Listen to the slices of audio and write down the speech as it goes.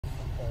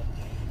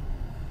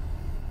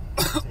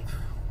But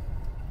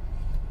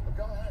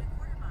go ahead.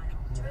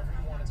 Do whatever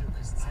you want to do,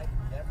 because I've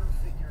never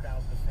figured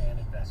out the fan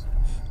investment.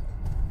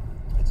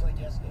 It's like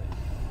yesterday.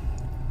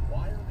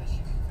 Why are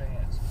Michigan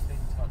fans who think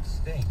Tuck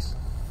stinks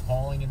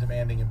calling and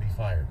demanding him be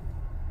fired?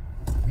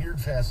 Weird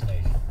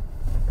fascination.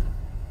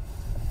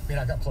 I mean,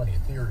 I got plenty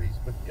of theories,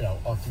 but, you know,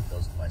 I'll keep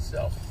those to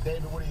myself.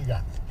 David, what do you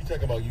got? You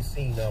talk about you've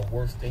seen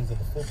worse things on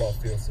the football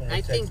field.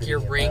 I think your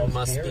ring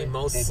must be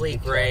mostly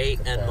gray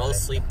and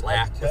mostly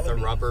black with a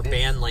rubber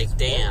band like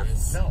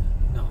Dan's. No.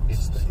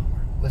 It's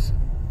listen,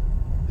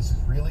 this is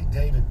really,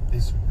 David,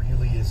 this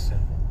really is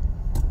simple.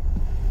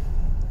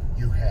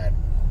 You had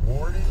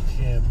Ward and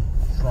Jim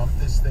trump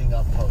this thing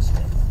up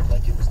post-game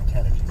like it was the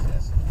Kennedy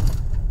assassination.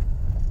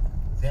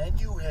 Then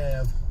you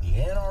have the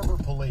Ann Arbor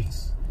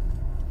police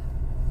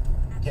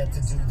get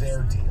to do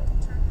their deal.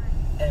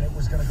 And it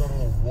was going to go to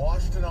the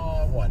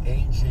Washtenaw,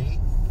 AG,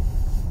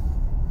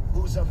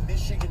 who's a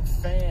Michigan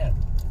fan,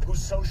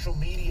 whose social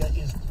media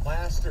is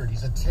plastered.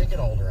 He's a ticket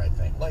holder, I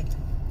think. Like,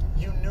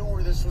 you knew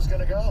where this was going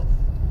to go.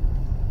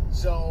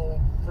 So,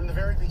 from the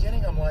very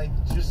beginning, I'm like,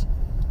 just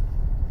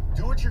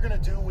do what you're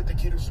going to do with the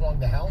kid who swung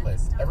the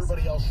helmet.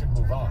 Everybody else should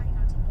move on.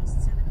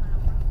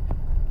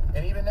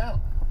 And even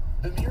now,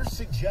 the mere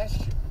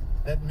suggestion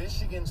that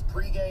Michigan's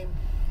pregame,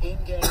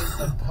 in-game,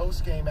 and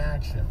post-game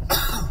actions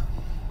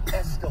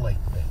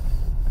escalate things.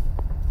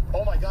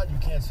 Oh my God, you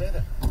can't say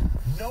that.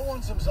 No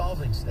one's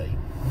absolving State.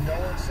 No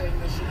one's saying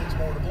Michigan's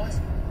more to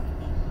blame.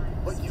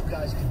 But you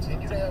guys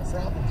continue to have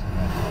problems in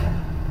that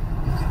game.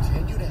 You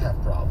continue to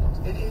have problems.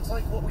 It's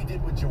like what we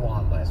did with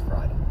Juwan last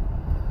Friday.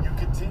 You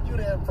continue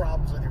to have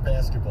problems with your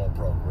basketball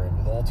program,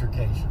 with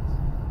altercations.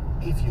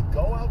 If you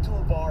go out to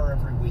a bar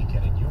every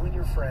weekend and you and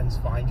your friends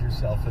find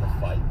yourself in a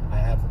fight, I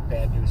have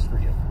bad news for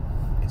you.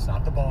 It's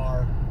not the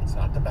bar, it's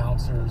not the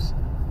bouncers,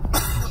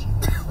 it's you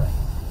and your friends.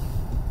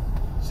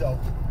 So,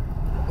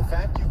 the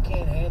fact you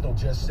can't handle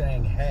just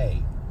saying,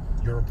 hey,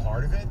 you're a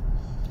part of it,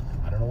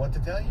 I don't know what to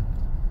tell you.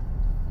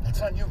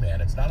 That's on you,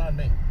 man. It's not on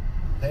me.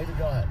 David,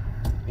 go ahead.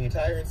 The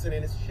entire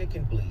incident is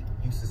chicken bleed.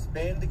 You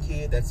suspend the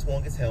kid that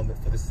swung his helmet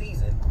for the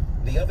season.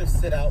 The others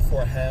sit out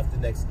for a half the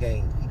next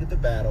game. Heat of the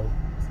battle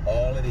is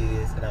all it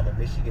is, and I'm a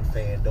Michigan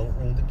fan. Don't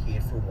ruin the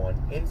kid for one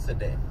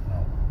incident.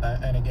 No.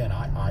 And again,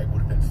 I would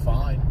have been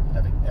fine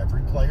having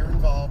every player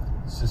involved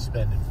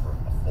suspended for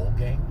a full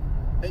game,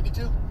 maybe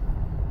two.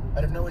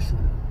 I'd have no issue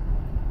with it.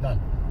 None.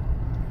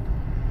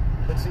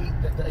 But see,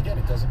 again,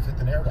 it doesn't fit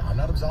the narrative. I'm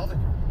not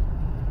absolving you.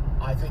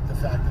 I think the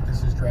fact that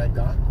this is dragged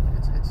on,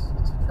 it's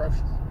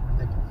atrocious.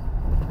 Ridiculous.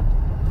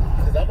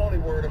 Because I'm only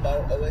worried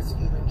about OSU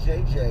and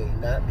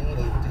JJ not being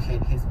able to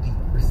hit his deep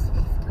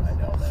receiver. I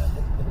know, man.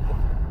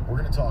 We're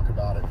going to talk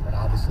about it, and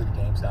obviously the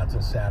game's not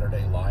till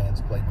Saturday.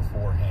 Lions play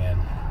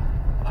beforehand.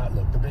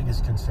 Look, the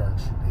biggest concern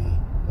should be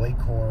Blake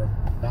Corum,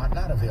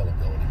 not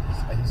availability,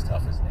 because he's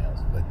tough as nails,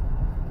 but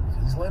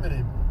if he's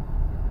limited,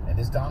 and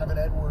this Donovan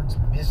Edwards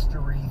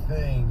mystery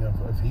thing of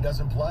if he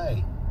doesn't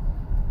play,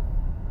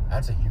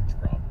 that's a huge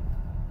problem.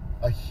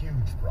 A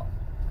huge problem.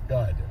 Go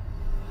ahead,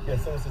 dude. Yeah,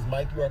 someone says,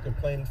 Mike, you are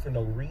complaining for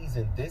no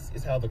reason. This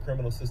is how the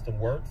criminal system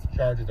works.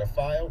 Charges are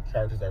filed,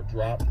 charges are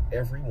dropped,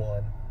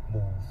 everyone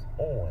moves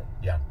on.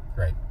 Yeah,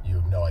 great. You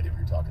have no idea what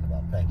you're talking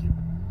about. Thank you.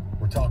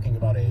 We're talking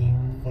about a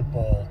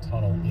football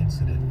tunnel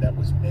incident that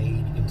was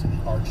made into the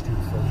Archduke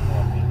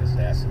Ferdinand being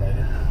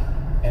assassinated,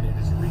 and it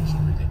has reached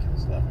a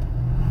ridiculous level.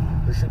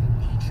 There shouldn't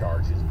be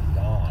charges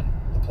beyond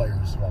the player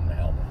who swung the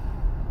helmet.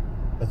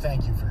 But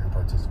thank you for your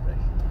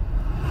participation.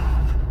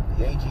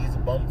 The AG is a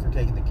bum for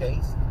taking the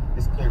case.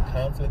 This clear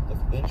conflict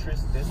of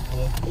interest, this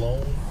was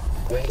blown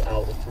way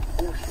out of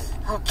proportion.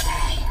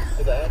 Okay.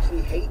 Because I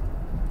actually hate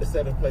the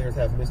 7 players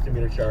have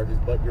misdemeanor charges,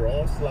 but your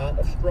onslaught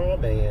of straw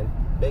man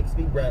makes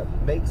me be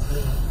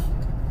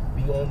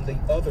on the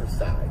other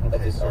side of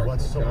this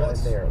argument.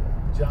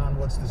 John,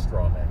 what's the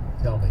straw man?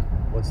 Tell me,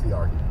 what's the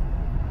argument?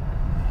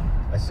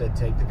 I said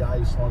take the guy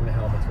who swung the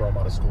helmet, throw him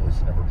out of school. He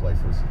should never play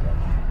for us again.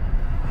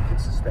 You can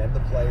suspend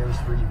the players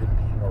for even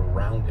being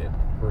around it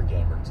for a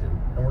game or two,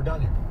 and we're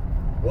done here.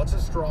 What's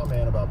a straw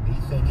man about me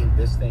thinking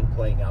this thing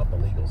playing out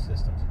in the legal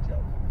system's a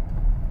joke?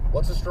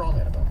 What's a straw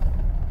man about that?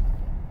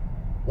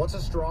 What's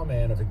a straw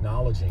man of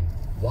acknowledging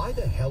why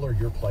the hell are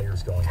your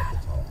players going up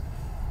the tunnel?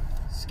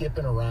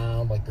 Skipping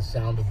around like the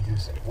Sound of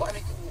Music.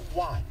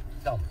 Why?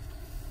 Tell me.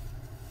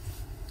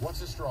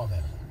 What's a straw man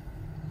about?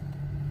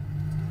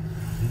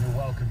 You're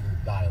welcome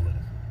to dial in.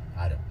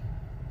 I don't.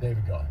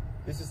 David, go ahead.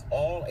 This is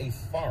all a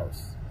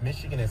farce.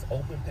 Michigan has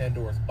opened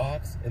Pandora's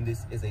box, and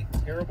this is a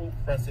terrible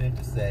precedent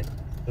to set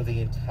for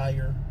the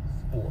entire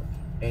sport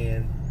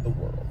and the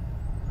world.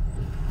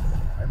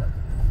 I remember.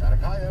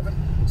 Hi, Evan.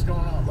 What's going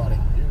on, buddy?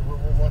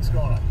 What's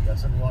going on? You got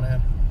something you want to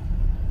add?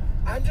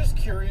 I'm just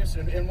curious,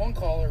 and one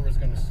caller was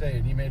going to say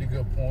it, he made a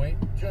good point.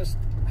 Just,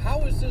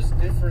 how is this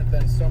different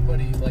than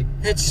somebody, like...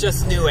 It's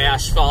just new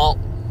asphalt.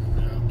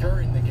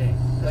 During the game.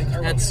 Like,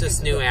 That's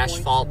just new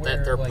asphalt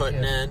that they're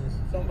putting in.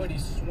 Somebody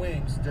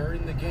swings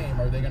during the game,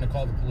 are they going to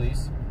call the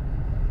police?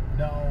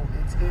 No,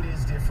 it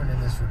is different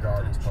in this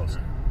regard. It's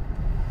posted.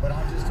 But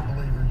I'm just a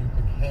believer you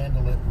can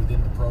handle it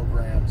within the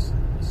programs.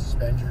 You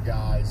suspend your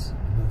guys,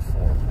 you move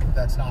forward.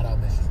 That's not how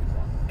Michigan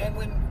won. And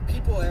when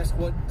people ask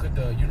what could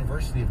the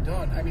university have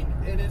done, I mean,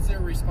 it is their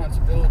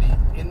responsibility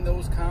in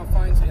those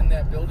confines, in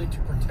that building, to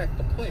protect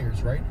the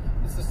players, right?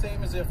 It's the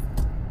same as if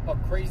a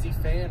crazy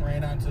fan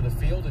ran onto the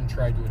field and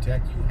tried to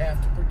attack. You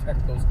have to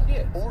protect those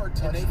kids. Or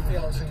touch the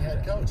opposing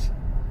head coach.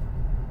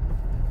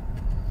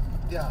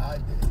 Yeah,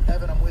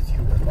 Evan, I'm with you.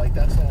 Like,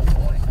 that's the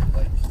whole point.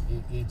 Like,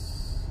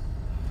 it's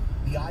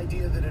the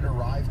idea that it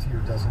arrived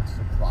here doesn't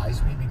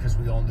surprise me because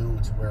we all knew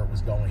it's where it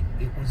was going.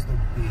 It was the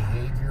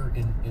behavior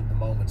in the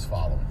moments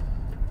following.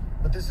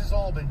 But this has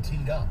all been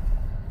teed up.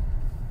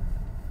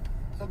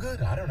 So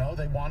good. I don't know.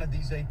 They wanted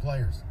these 8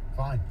 players.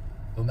 Fine.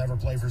 They'll never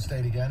play for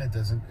State again. It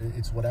doesn't.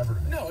 It's whatever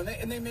to me. No,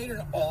 and they made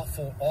an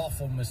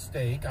awful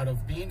mistake out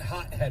of being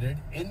hot-headed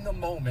in the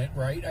moment,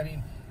 right? I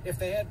mean, if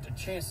they had a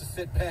chance to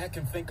sit back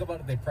and think about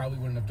it, they probably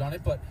wouldn't have done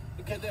it. But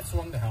the kid that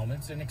swung the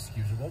helmet's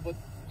inexcusable. But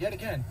yet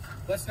again,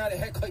 let's not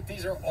act like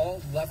these are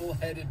all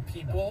level-headed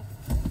people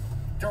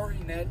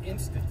during that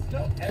instance.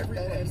 No,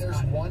 and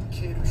there's one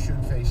kid who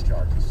should face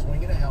charges.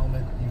 Swinging a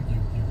helmet, you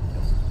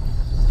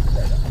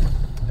straight up.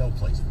 No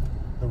place for it.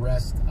 The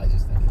rest, I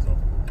just think it's over.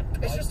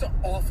 It's just an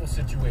awful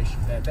situation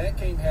that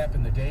game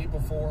happened the day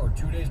before or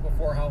 2 days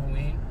before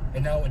Halloween,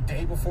 and now a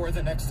day before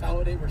the next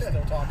holiday, we're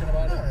still talking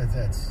about it. No,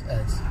 that's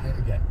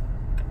again.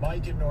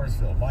 Mike in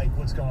Northville. Mike,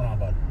 what's going on,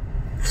 bud?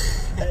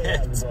 Hey,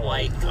 It's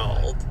white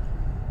cold.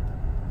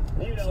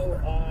 You know,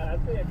 I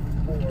said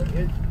before,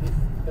 it's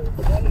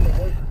one of the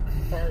worst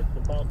parts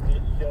about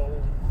this show,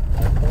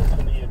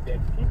 unfortunately, is that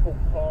people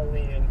call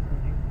in who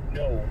you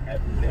know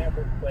have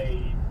never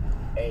played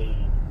a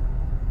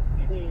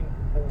team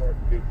sport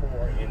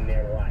before in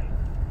their life.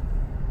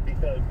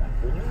 Because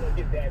when you look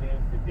at that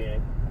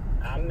incident,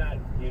 I'm not,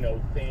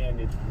 saying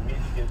that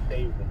Michigan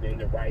State was in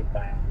the right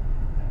by.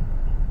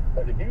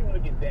 But if you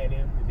look at that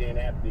incident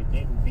after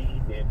getting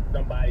beat and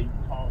somebody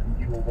taunting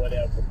you or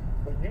whatever,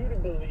 for you to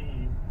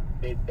believe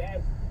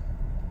that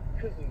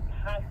couldn't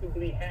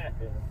possibly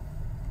happen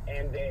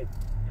and that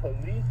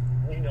police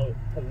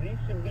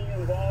should be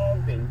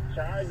involved and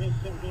charges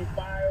should be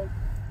filed,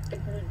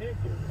 it's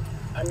ridiculous.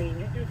 I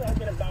mean, you're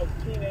talking about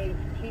teenage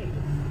kids,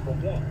 for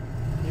one.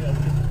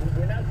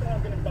 We're not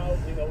talking about,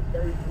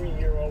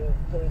 33-year-old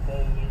Pro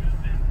Bowlers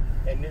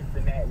and this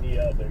and that and the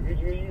other.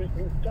 You're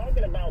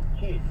talking about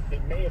kids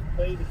that may have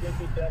played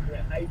against each other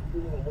in high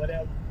school or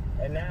whatever,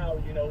 and now,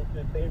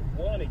 since they've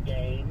won a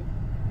game,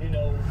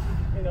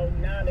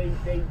 now they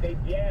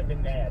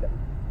jabbing at them.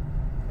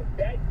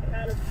 That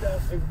kind of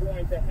stuff is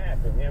going to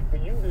happen. And for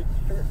you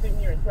to sit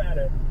here and try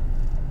to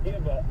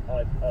give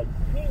a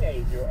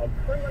teenager a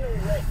criminal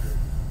record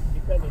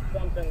because of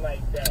something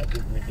like that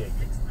is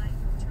ridiculous.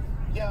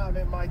 Yeah, I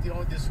mean, Mike, the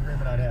only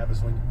disagreement I'd have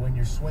is when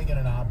you're swinging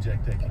an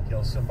object that can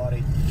kill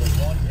somebody, the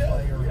one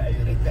player who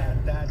did it, that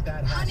has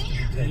to be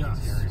taken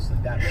seriously.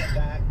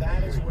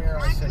 That is where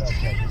I said,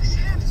 okay, it's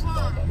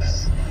involved on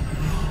that.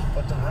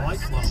 But the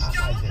rest,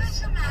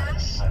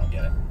 I don't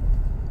get it.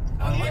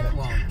 I like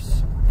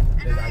lumps.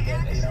 I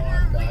get,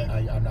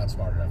 I'm not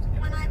smart enough to get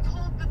it. When I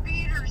pulled the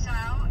beaters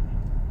out,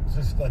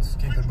 just let's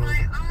keep it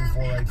moving.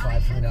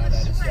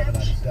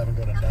 248-539-9797.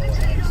 Go to Noah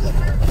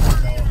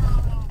 97.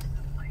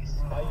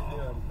 How you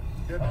doing?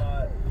 Good. I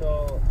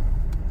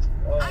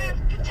have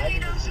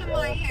potatoes in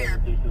my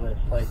hair. Ridiculous.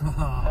 Like,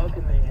 how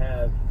can they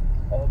have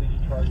all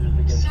these charges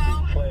against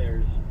these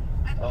players?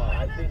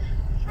 I think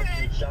this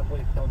is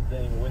definitely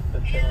something with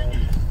the film,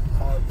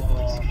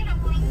 Harbaugh, the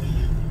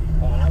police.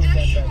 I was at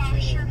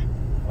that game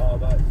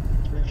about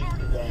 3 weeks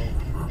ago,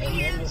 and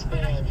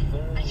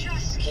when the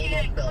fans came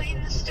up to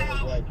us and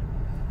was like,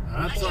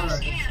 that's all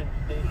right.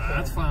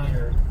 That's fine.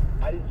 Here.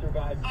 I didn't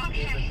survive 2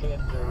 days of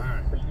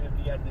cancer for you to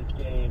be at this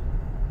game.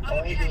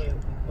 All the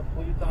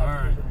police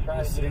officers are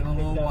trying to get in a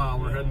little while.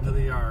 We're heading to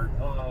the yard.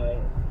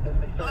 Then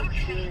they started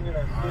cheering in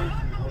our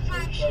faces when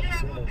they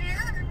started doing it.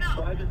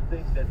 So I just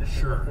think that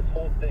this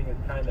whole thing is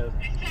kind of,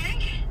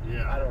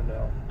 I don't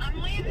know.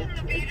 I'm leaving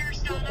the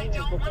beaters down. I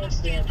don't want to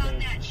stand on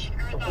that chair.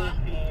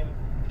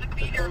 The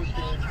beater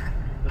holder.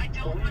 I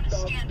don't want to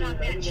stand on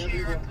that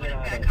chair and put it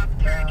back up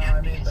there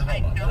again because I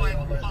know I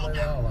will fall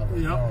down.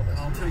 Yep,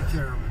 I'll take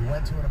care of it. You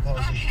went to an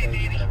opposing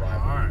stadium and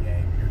arrived in the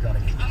game. You're going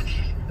to get this.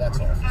 That's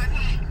all.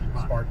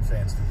 Spartan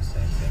fans do the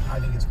same thing. I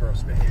think it's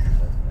gross behavior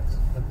both ways.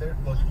 But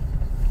look,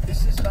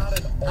 this is not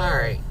an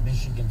all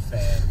Michigan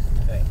fan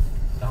thing.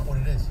 It's not what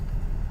it is.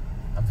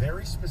 I'm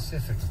very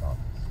specific about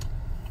this.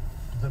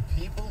 The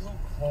people who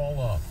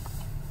call up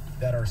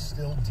that are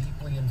still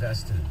deeply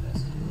invested in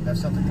this have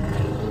something wrong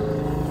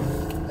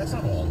with it. That's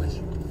not all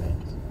Michigan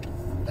fans.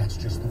 That's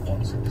just the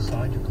ones who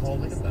decide to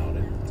call in about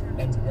it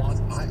and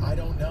want, I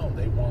don't know,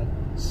 they want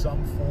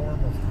some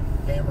form of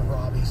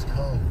Hammurabi's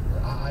code,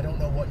 or I don't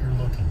know what you're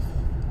looking for.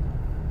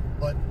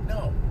 But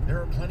no, there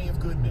are plenty of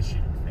good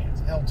Michigan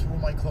fans. Hell, 2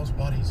 of my close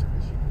buddies are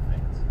Michigan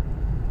fans.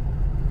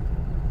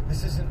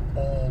 This isn't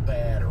all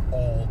bad or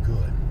all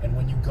good. And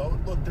when you go,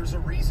 look, there's a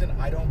reason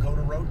I don't go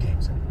to road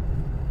games anymore.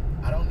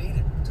 I don't need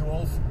it. I'm too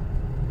old for it.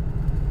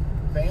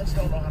 Fans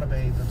don't know how to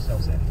behave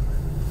themselves anyway.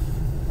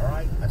 All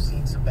right, I've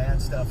seen some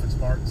bad stuff at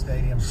Spartan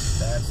Stadium,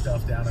 bad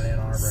stuff down in Ann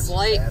Arbor.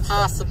 Slight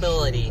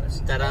possibility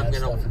that I'm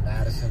going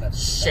to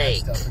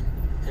shake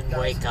and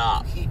wake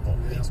up. People,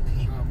 it's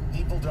people.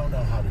 People don't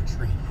know how to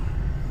treat you.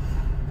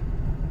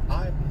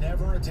 I've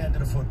never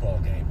attended a football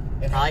game.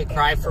 And I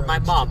cry for my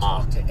mama.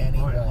 Talk to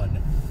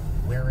anyone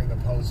wearing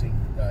opposing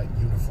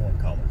uniform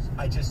colors.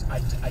 I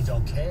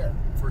don't care.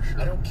 For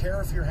sure. I don't care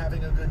if you're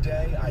having a good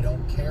day. I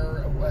don't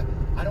care.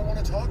 I don't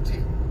want to talk to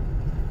you.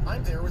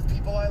 I'm there with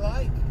people I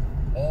like,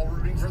 all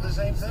rooting for the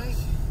same thing.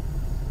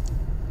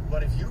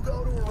 But if you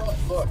go to a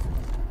look,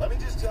 let me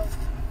just tell you.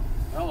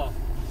 Hello.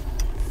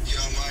 Yo,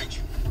 Mike.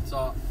 What's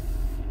up?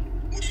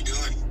 What are you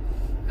doing?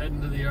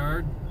 Heading to the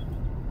yard.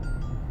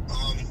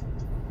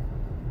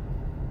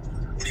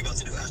 What are you about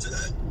to do after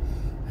that?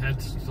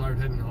 Start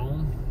heading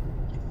home.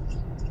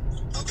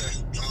 Okay,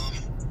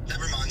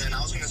 never mind then.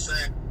 I was gonna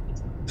say,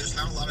 there's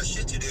not a lot of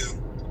shit to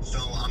do, so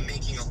I'm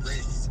making a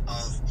list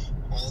of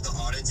all the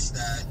audits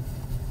that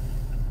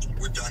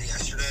were done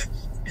yesterday,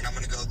 and I'm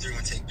gonna go through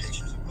and take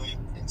pictures of them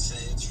and say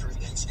it's for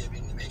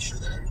Thanksgiving to make sure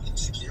that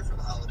everything's secure for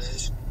the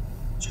holidays,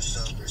 just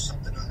so there's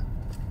something to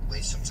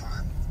waste some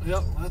time.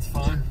 Yep, that's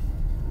fine.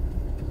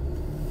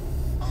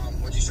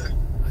 What'd you say?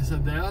 I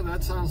said, yeah,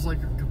 that sounds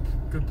like a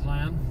good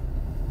plan.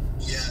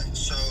 Yeah,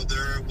 so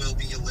there will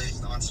be a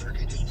list on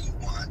circuit if you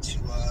want to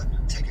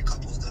take a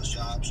couple of those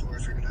jobs, or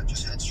if you're gonna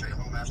just head straight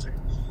home after.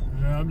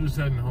 Yeah, I'm just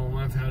heading home.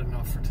 I've had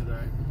enough for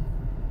today.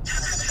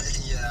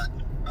 Yeah.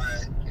 All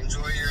right.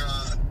 Enjoy your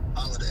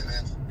holiday,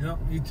 man. Yep,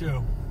 you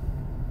too.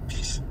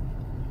 Peace.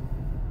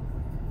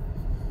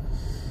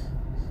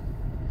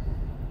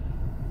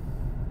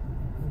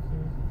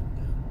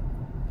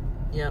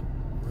 Yep.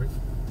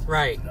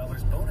 Right.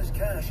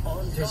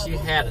 Because you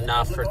had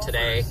enough for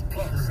today.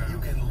 Plus, you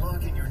can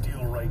lock in your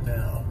deal right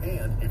now.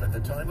 And if at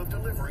the time of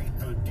delivery,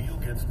 the deal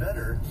gets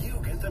better,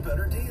 you get the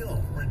better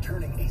deal.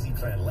 Returning Easy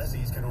Plan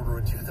lessees can order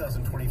a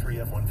 2023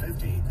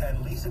 F-150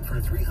 and lease it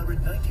for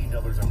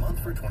 $319 a month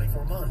for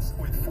 24 months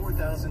with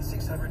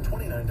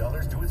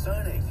 $4,629 due at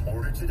signing.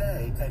 Order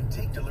today and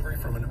take delivery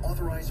from an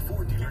authorized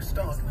Ford dealer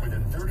stock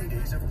within 30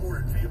 days of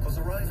ordered vehicle's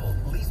arrival.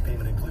 Lease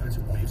payment includes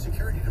waived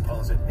security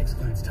deposit,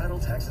 excludes title,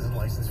 taxes, and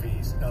license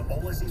fees. Not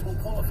all lessees will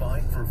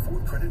qualify for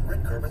Ford Credit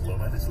Red Carbon Low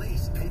Mileage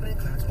Lease. Payment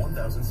includes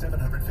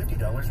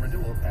 $1,750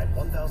 renewal at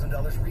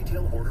 $1,000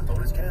 retail order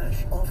bonus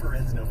cash. Offer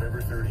ends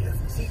November 30th.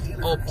 See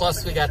dealer. Oh,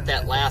 plus we got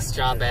that last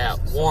job at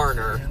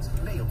Warner.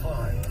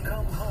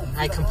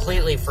 I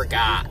completely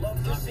forgot.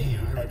 Love to see you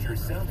at your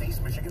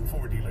Southeast Michigan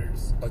Ford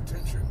dealers.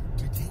 Attention,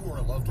 did you or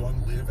a loved one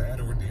live at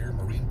or near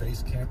Marine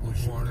Base Camp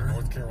Lejeune in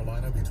North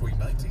Carolina between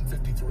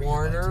 1953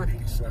 and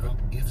 1987?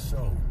 If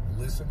so,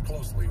 listen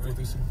closely for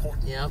this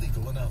important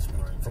legal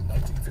announcement. From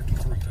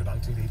 1953 to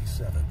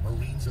 1987,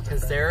 Marines and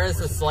because there is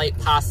a slight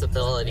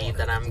possibility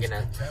that I'm going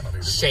to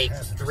shake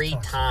 3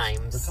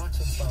 times. The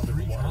toxins found in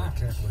the water at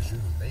Camp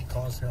Lejeune may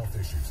cause health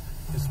issues,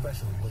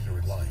 especially later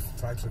in life.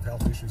 Types of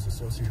health issues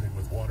associated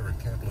with water at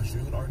Camp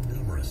Lejeune are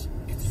numerous.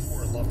 If you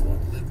or a loved one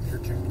lived near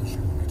Camp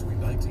Lejeune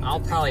between 1953 I'll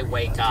probably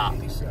wake up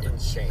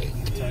and shake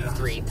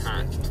 3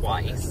 times,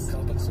 twice.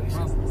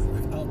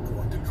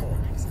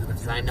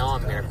 Because I know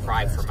I'm going to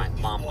cry for my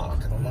mama.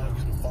 Can allow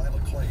you to file a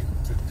claim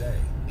today.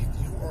 If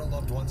you or a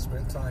loved one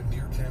spent time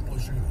near Camp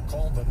Lejeune,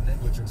 call the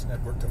Negligence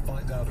Network to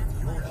find out if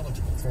you're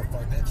eligible for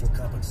financial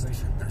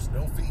compensation. There's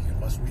no fee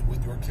unless we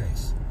win your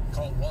case.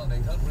 Call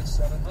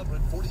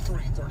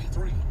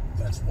 1-800-700-4333.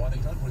 That's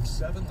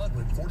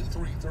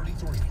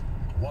 1-800-700-4333.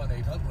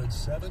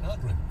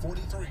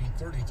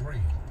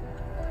 1-800-700-4333.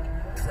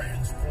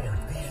 Transport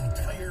the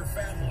entire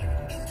family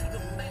into the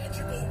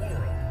magical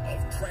world of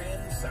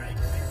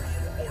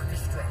Trans-Siberian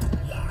Orchestra.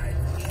 Live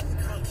in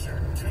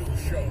concert. 2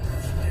 shows.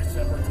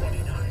 December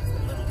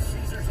 29th, Little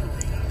Caesars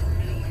Arena.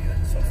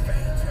 Millions of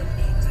fans have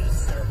made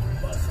this their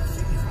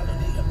must-see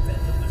holiday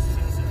event of the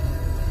season.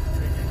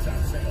 Tickets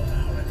on sale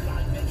now at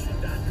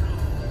LiveNation.com.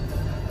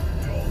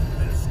 Don't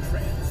miss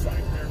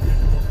Trans-Siberian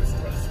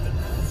Orchestra's The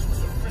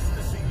Ghosts of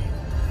Christmas Eve,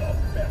 the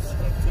best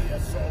of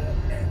TSO,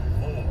 and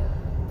more.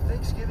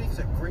 Thanksgiving's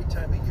a great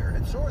time of year,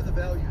 and so are the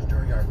values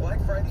during our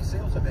Black Friday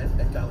sales event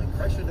at Golling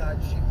Chrysler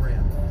Dodge Jeep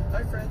Ram.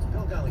 Hi friends,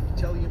 Bill Golling can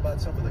tell you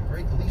about some of the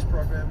great lease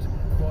programs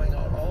going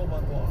out all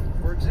month long.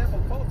 For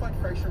example, qualified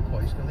Chrysler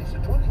employees can lease a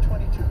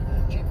 2022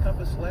 Jeep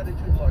Compass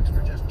Latitude Lux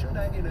for just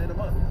 $299 a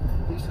month.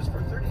 Leases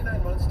for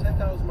 39 months,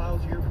 10,000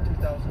 miles a year with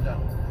 $2,000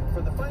 down.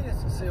 For the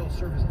finest sales,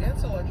 service, and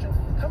selection,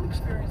 come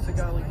experience the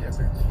Golling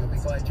difference. You'll be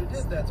glad you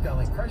did. That's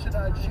Golling Chrysler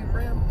Dodge Jeep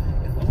Ram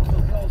in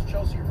Bloomfield Hills,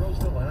 Chelsea,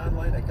 Roseville, and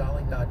online at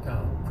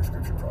Golling.com.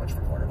 Prescription products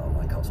require an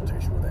online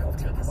consultation with a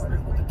healthcare provider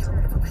who will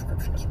determine if a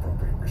prescription is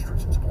appropriate.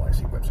 Restrictions apply.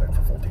 See website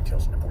for full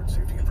details and important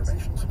safety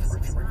information.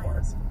 Subscription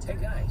required. Hey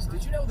guys,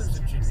 did you know there's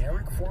a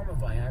generic form of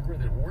Viagra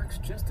that works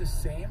just the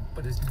same,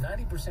 but is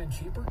 90%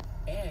 cheaper?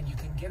 And you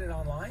can get it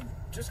online.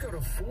 Just go to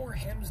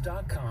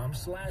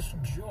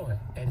 4hims.com/joy.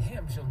 At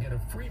Hims, you'll get a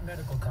free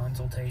medical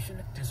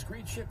consultation,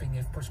 discreet shipping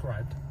if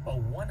prescribed, a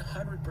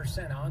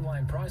 100%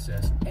 online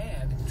process,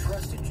 and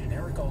trusted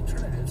generic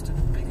alternatives to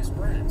the biggest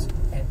brands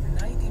at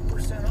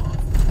 90%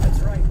 off. That's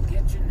right,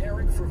 get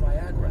generic for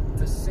Viagra,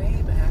 the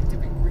same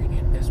active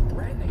ingredient as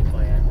brand name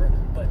Viagra,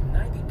 but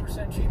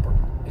 90% cheaper.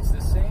 It's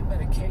the same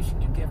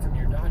medication you get from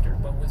your doctor,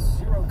 but with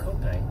zero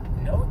copay,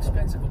 no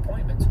expensive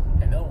appointments,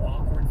 and no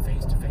awkward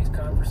face-to-face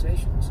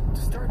conversations.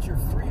 To start your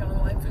free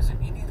online visit,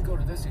 you need to go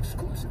to this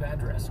exclusive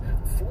address,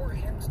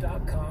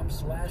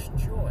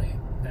 4hims.com/joy.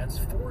 That's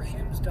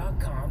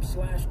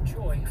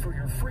 4hims.com/joy for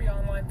your free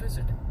online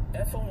visit.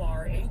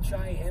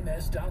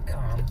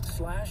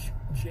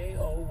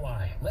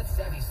 FORHIMS.com/JOY. Let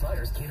Savvy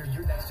Sliders cater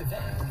your next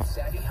event with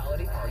Savvy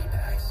Holiday Party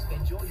Packs.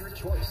 Enjoy your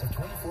choice of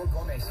 24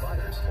 gourmet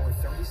sliders or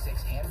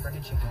 36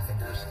 hand-breaded chicken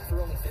fingers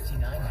for only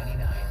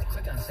 $59.99.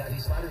 Click on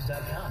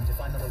SavvySliders.com to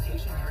find the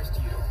location nearest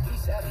you. Be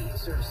Savvy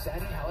serves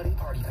Savvy Holiday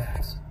Party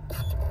Packs.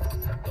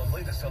 The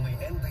latest on the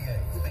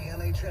NBA, the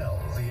NHL,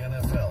 the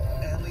NFL,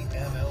 and the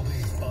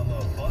MLB on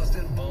the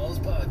Boston Balls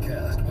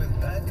Podcast with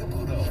Pat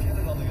Caputo. Get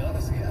it on the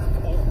Odyssey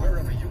app or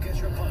wherever you get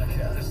your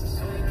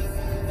podcasts.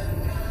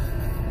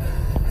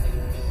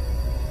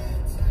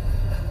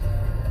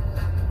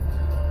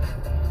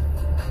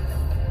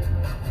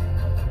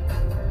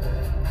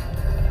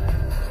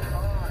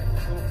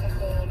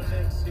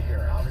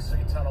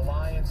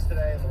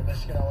 Today, a little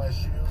Michigan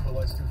LSU, but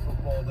let's do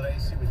football today,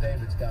 see what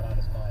David's got on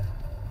his mind.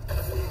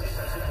 That's a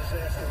disaster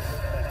we're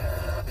going to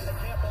have. I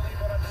can't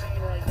believe what I'm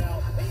seeing right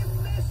now. He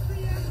missed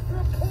the extra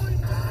point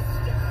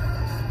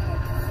touchdown!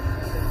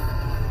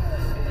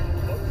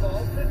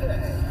 Football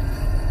today.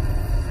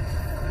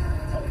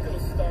 I'm going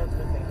to start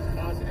with a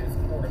positive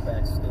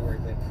quarterback story,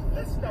 but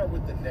let's start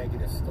with the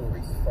negative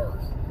stories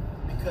first,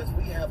 because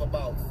we have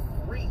about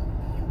 3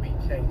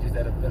 changes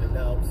that have been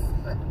announced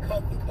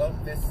coming up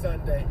this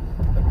Sunday.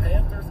 The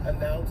Panthers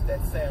announced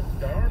that Sam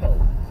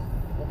Darnold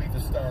will be the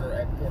starter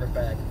at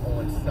quarterback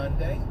on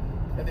Sunday.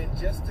 And then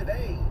just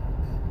today,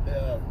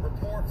 the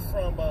report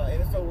from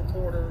NFL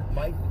reporter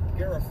Mike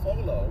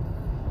Garafolo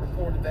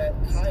reported that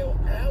Kyle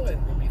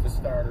Allen will be the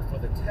starter for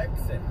the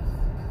Texans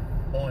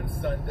on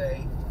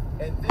Sunday.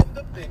 And then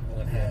the big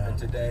one happened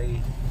today.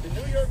 The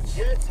New York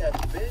Jets have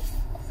benched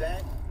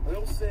Zach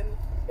Wilson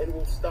and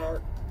will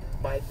start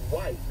Mike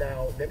White.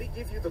 Now, let me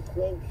give you the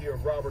quote here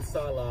of Robert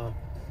Saleh,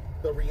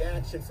 the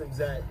reaction from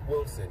Zach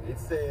Wilson. It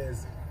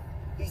says,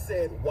 he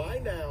said, "Why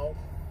now?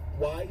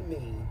 Why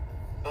me?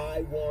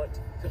 I want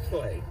to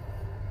play."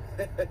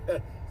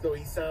 So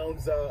he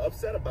sounds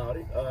upset about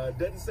it.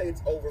 Doesn't say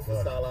it's over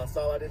for Saleh.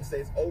 Saleh didn't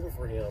say it's over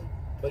for him,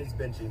 but he's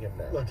benching him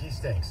now. Look, he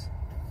stinks.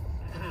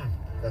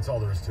 That's all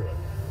there is to it.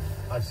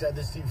 I've said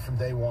this to you from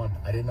day one.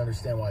 I didn't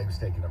understand why he was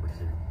taking number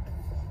 2.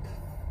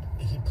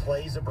 He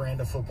plays a brand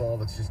of football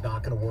that's just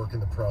not going to work in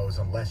the pros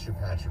unless you're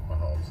Patrick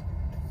Mahomes.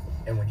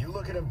 And when you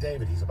look at him,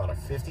 David, he's about a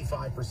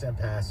 55%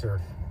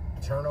 passer,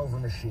 turnover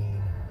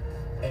machine.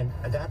 And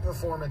that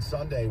performance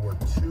Sunday were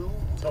 2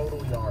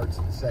 total yards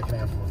in the second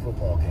half of a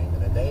football game.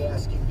 And then they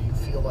ask you, do you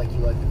feel like you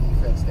let the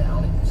defense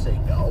down? And you say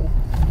no.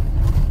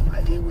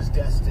 It was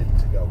destined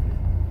to go here.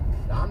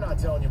 Now, I'm not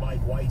telling you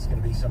Mike White's going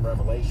to be some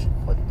revelation,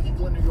 but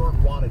people in New York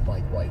wanted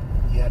Mike White.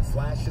 He had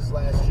flashes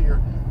last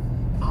year.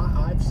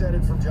 I've said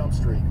it from Jump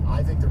Street.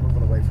 I think they're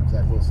moving away from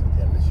Zach Wilson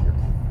again this year.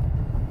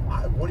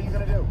 What are you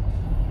going to do?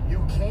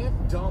 You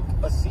can't dump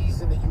a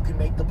season that you can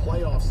make the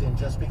playoffs in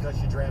just because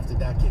you drafted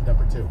that kid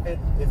number 2. And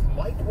if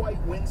Mike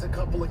White wins a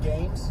couple of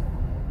games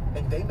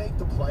and they make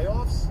the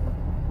playoffs,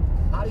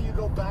 how do you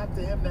go back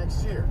to him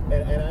next year?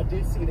 And I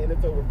did see an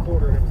NFL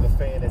reporter, there was a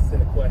fan that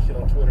sent a question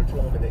on Twitter to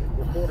him, and the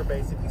reporter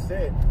basically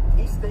said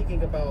he's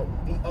thinking about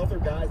the other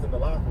guys in the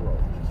locker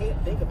room. You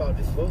can't think about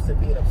just Wilson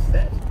being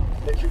upset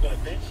that you're going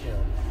to bench him.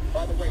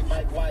 By the way,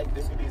 Mike White,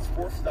 this will be his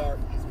 4th start.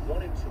 He's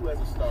 1-2 as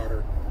a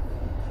starter.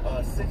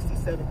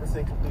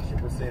 67% completion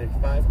percentage,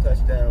 5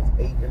 touchdowns,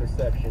 8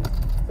 interceptions.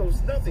 So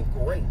it's nothing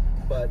great,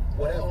 but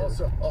whatever.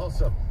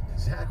 Also,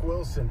 Zach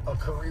Wilson, a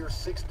career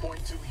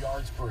 6.2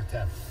 yards per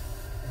attempt.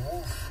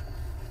 Oof.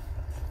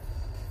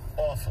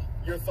 Awful.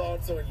 Your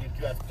thoughts on, you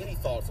have any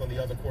thoughts on the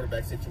other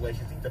quarterback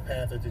situation? I think the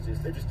Panthers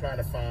they're just trying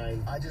to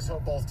find. I just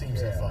hope both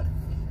teams have fun.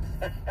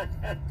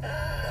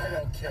 I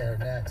don't care.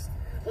 Next.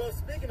 Well,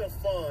 speaking of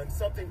fun,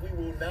 something we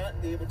will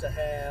not be able to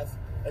have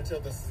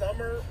until the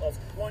summer of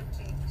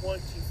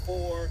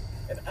 2024,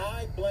 and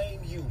I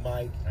blame you,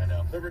 Mike. I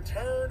know. The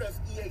return of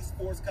EA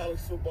Sports College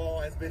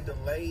Football has been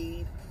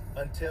delayed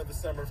until the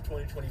summer of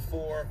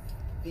 2024.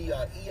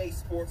 The EA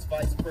Sports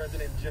Vice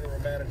President and General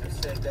Manager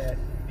said that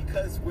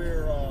because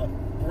we're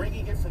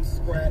bringing it from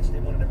scratch, they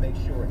wanted to make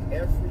sure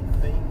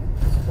everything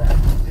is right.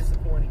 It's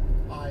disappointing.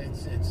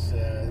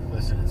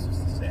 Listen, it's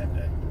just a sad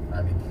day.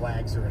 I mean,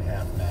 flags are at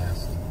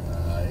half-mast.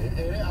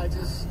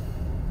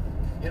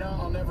 You know,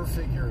 I'll never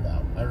figure it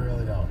out. I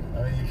really don't.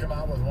 I mean, you come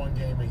out with one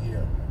game a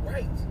year.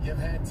 Right. You've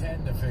had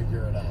 10 to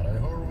figure it out. I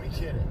mean, who are we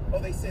kidding? Oh,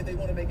 they said they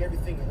want to make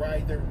everything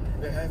right. They're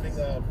having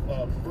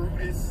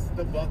Brutus,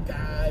 the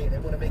Buckeye, and they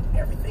want to make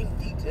everything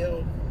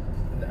detailed.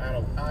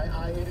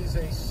 It is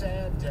a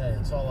sad day.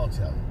 That's all I'll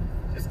tell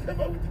you. Just come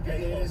up with the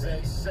game. It is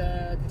a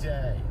sad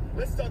day.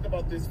 Let's talk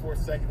about this for a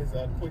second. As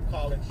a quick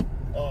college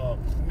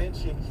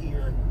mention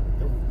here,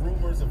 the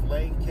rumors of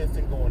Lane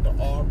Kiffin going to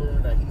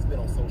Auburn. He's been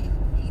on social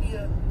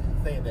media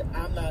saying that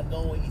I'm not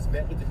going. He's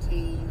met with the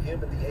team.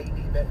 Him and the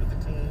AD met with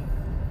the team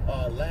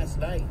last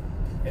night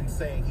and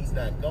saying he's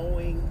not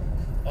going.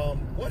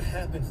 What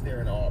happens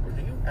there in Auburn?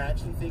 Do you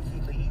actually think he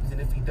leaves?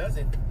 And if he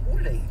doesn't, who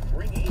do they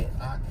bring in?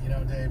 You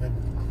know, David,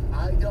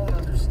 I don't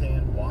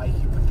understand why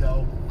he would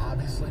go.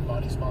 Obviously,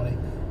 money's money,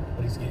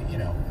 but he's getting,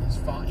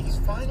 he's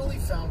finally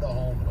found a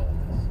home at Ole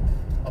Miss,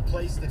 a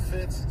place that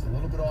fits. It's a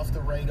little bit off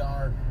the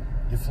radar.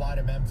 You fly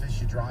to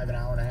Memphis, you drive an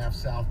hour and a half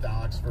south to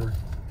Oxford.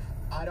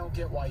 I don't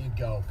get why you'd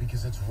go,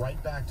 because it's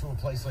right back to a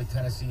place like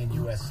Tennessee and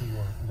USC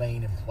where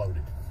Lane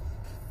imploded.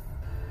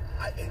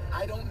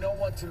 I don't know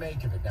what to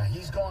make of it. Now,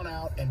 he's gone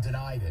out and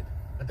denied it,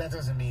 but that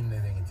doesn't mean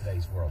anything in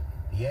today's world.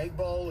 The Egg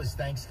Bowl is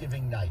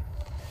Thanksgiving night.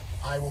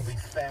 I will be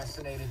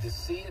fascinated to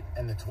see it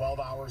and the 12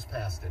 hours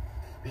past it,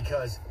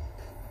 because,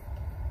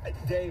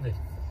 David,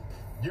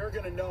 you're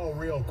going to know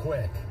real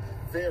quick.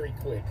 Very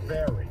quick.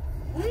 Very.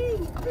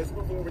 Woo! Let's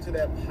move over to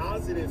that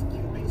positive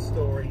QB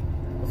story.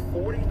 The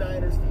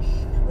 49ers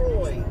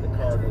destroyed the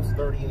Cardinals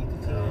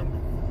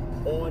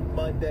 38-10 on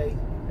Monday.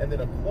 And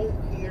then a quote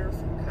here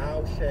from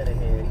Kyle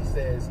Shanahan. He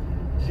says,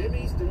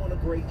 Jimmy's doing a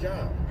great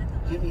job.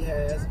 Jimmy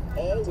has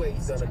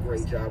always done a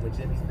great job when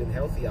Jimmy's been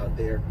healthy out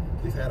there.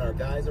 We've had our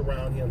guys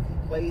around him.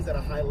 He plays at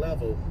a high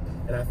level.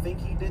 And I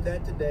think he did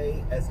that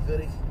today as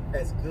good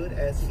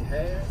as he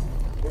has.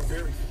 We're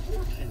very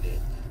fortunate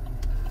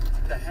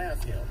to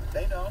have him.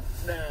 They know.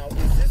 Now,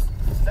 is this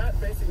not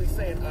basically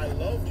saying I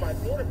love my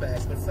quarterback,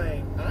 but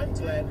saying I'm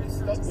glad we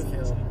stuck with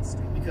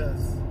him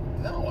because...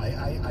 No,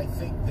 I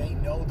think they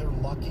know they're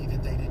lucky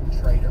that they didn't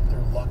trade him.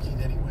 They're lucky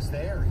that he was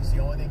there. He's the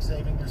only thing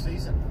saving their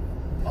season.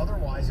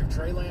 Otherwise, if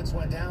Trey Lance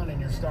went down and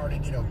you're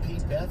starting,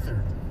 Pete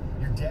Beathard,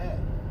 you're dead.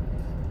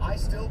 I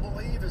still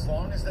believe as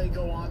long as they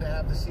go on to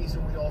have the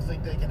season we all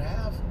think they can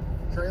have,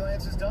 Trey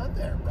Lance is done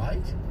there,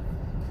 right?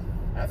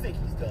 I think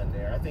he's done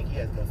there. I think he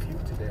has no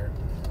future there.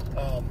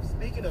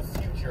 Speaking of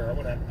future, I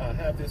want to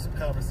have this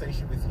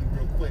conversation with you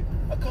real quick.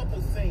 A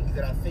couple things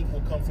that I think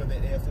will come from the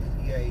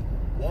NFLPA.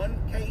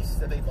 One case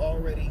that they've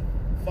already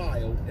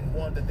filed and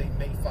one that they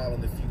may file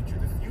in the future.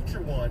 The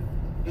future one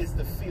is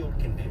the field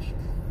condition.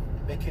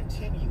 They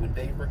continue, and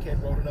Dave Burkett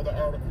wrote another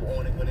article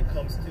on it when it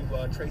comes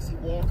to Tracy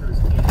Walker's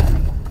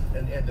injury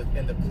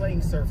and the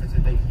playing surface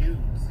that they use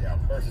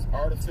versus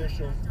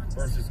artificial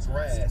versus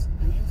grass.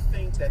 Do you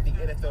think that the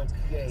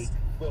NFLPA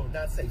will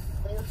not say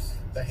force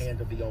the hand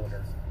of the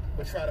owners,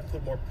 but try to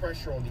put more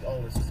pressure on the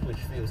owners to switch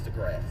fields to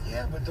grass?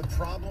 Yeah, but the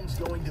problem's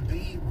going to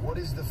be, what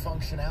is the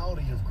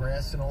functionality of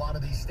grass in a lot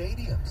of these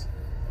stadiums?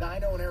 Now, I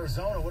know in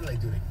Arizona, what do?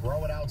 They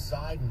grow it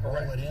outside and grow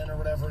it in or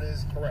whatever it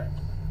is? Correct.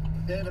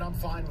 David, I'm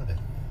fine with it.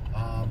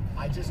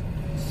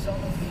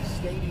 Some of these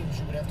stadiums,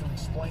 you would have to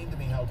explain to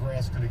me how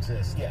grass could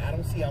exist. Yeah, I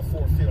don't see how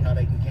Ford Field, how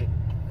they can get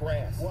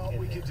grass. Well,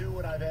 we could do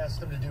what I've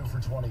asked them to do for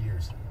 20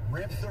 years.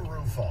 Rip the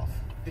roof off,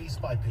 piece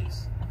by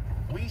piece.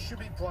 We should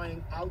be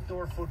playing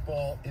outdoor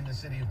football in the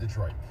city of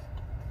Detroit.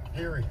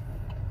 Period.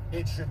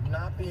 It should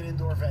not be an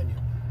indoor venue.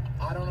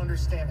 I don't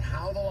understand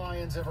how the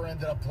Lions ever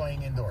ended up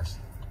playing indoors.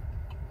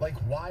 Like,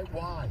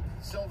 why?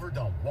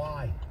 Silverdome,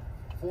 why?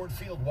 Ford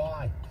Field,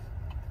 why?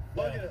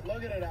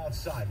 Look at it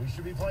outside. We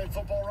should be playing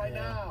football right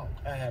now.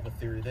 I have a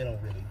theory. They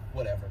don't really,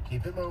 whatever.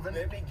 Keep it moving.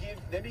 Let me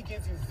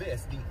give you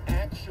this. The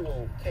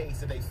actual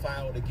case that they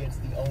filed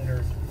against the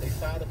owners, they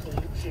filed a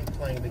collusion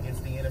claim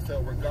against the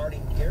NFL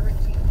regarding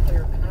guaranteed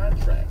player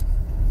contracts,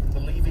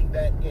 believing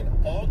that in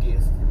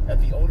August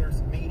at the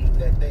owners' meeting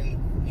that the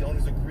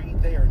owners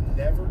agreed they are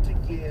never to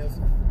give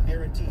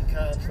guaranteed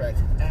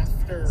contracts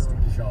after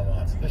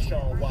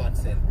Deshaun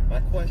Watson. My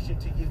question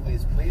to you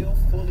is, will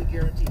fully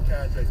guaranteed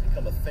contracts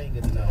become a thing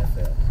in the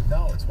NFL?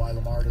 No, it's why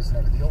Lamar doesn't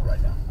have a deal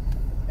right now.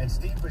 And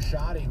Steve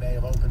Bisciotti may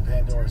have opened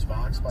Pandora's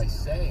box by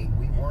saying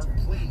we weren't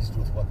pleased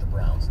with what the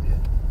Browns did.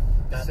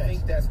 I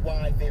think that's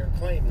why they're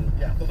claiming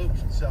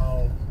collusion.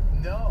 So,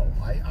 no,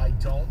 I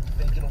don't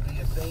think it'll be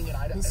a thing.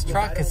 And Whose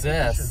truck is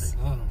this?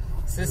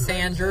 Is this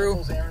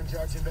Andrew? Aaron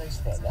Judge in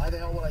baseball. Why the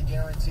hell would I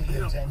guarantee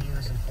him 10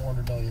 years and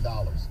 $400 million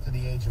to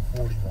the age of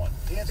 41?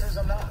 The answer is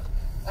I'm not.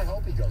 I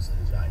hope he goes to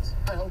the Giants.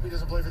 I hope he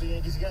doesn't play for the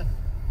Yankees again.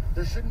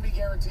 There shouldn't be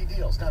guaranteed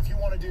deals. Now, if you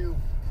want to do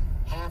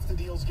half the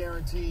deals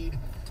guaranteed,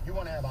 you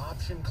want to have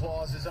option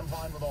clauses, I'm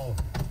fine with all of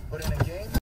them. But in a game